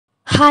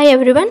Hi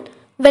everyone,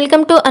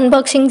 welcome to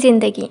Unboxing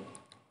Zindagi.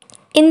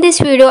 In this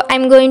video, I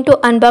am going to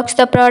unbox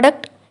the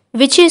product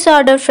which is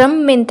ordered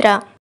from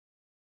Myntra.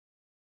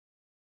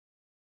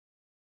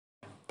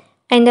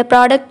 And the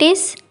product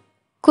is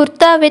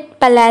Kurta with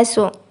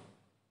Palazzo.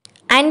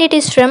 And it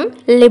is from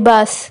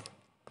Libas.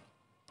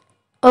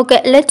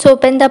 Okay, let's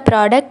open the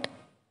product.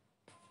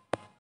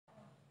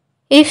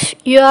 If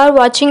you are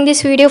watching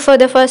this video for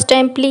the first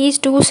time, please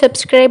do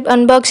subscribe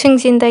Unboxing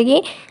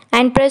Zindagi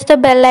and press the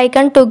bell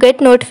icon to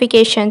get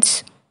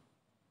notifications.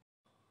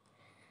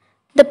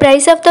 The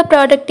price of the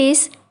product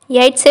is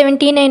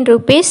 879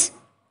 rupees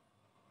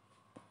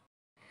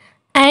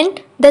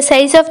and the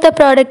size of the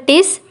product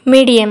is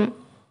medium.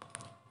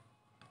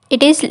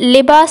 It is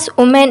Libas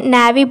Women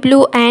Navy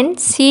Blue and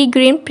Sea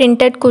Green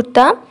Printed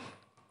Kurta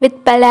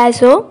with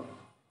Palazzo.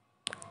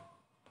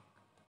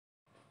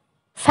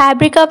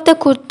 Fabric of the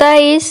kurta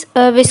is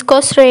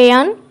viscose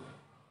rayon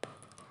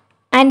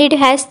and it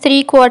has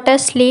 3/4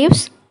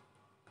 sleeves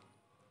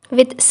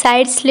with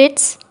side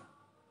slits.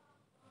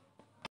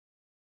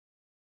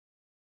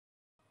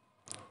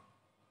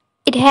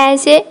 It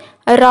has a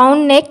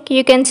round neck,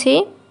 you can see.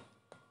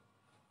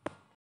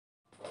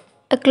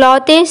 The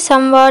cloth is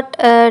somewhat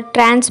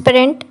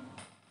transparent.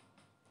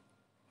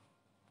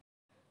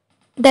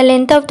 The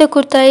length of the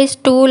kurta is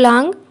too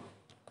long.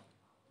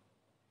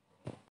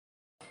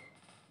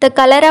 The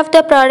color of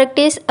the product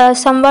is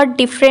somewhat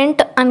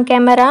different on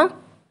camera.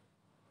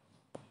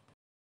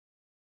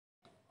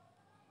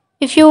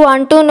 If you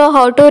want to know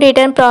how to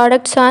return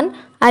products on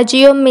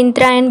AJIO,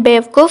 Myntra and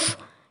Bewakoof,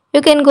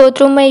 you can go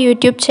through my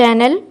YouTube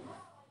channel.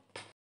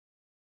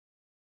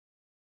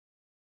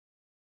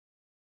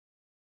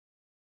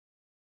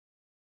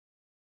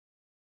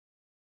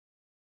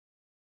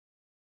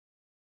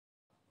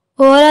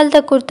 Overall,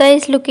 the kurta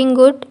is looking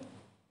good.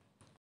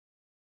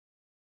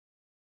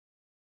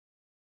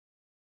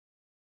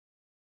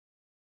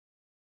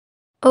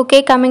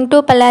 Okay, coming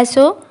to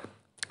Palazzo,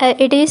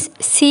 it is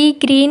sea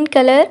green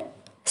color,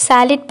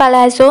 solid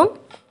Palazzo.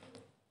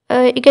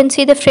 You can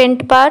see the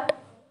front part,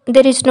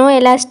 there is no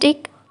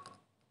elastic.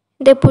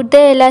 They put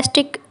the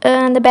elastic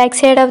on the back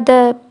side of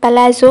the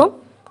Palazzo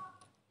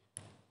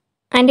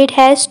and it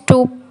has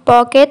 2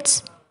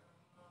 pockets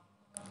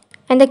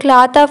and the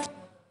cloth of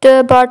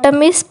the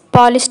bottom is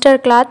polyester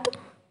cloth.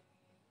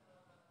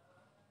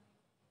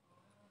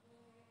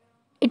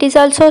 It is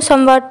also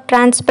somewhat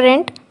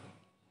transparent.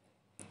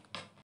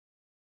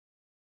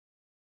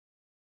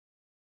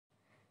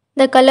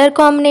 The color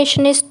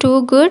combination is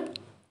too good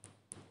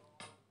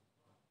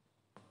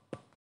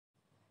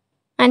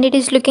and it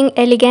is looking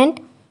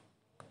elegant.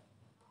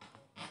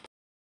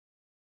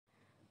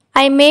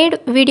 I made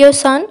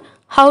videos on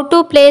how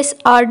to place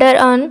order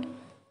on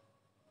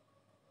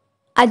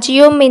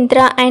AJIO,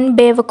 Myntra and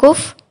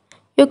Bewakoof.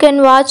 You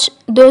can watch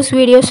those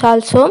videos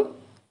also.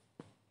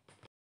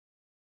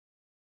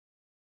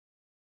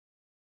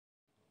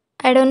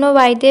 I don't know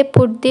why they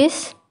put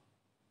this.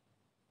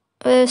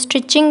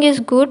 Stitching is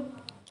good.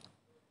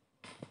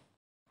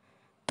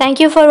 Thank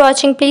you for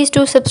watching. Please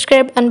do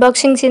subscribe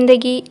Unboxing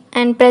Zindagi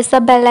and press the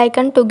bell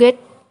icon to get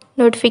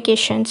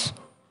notifications.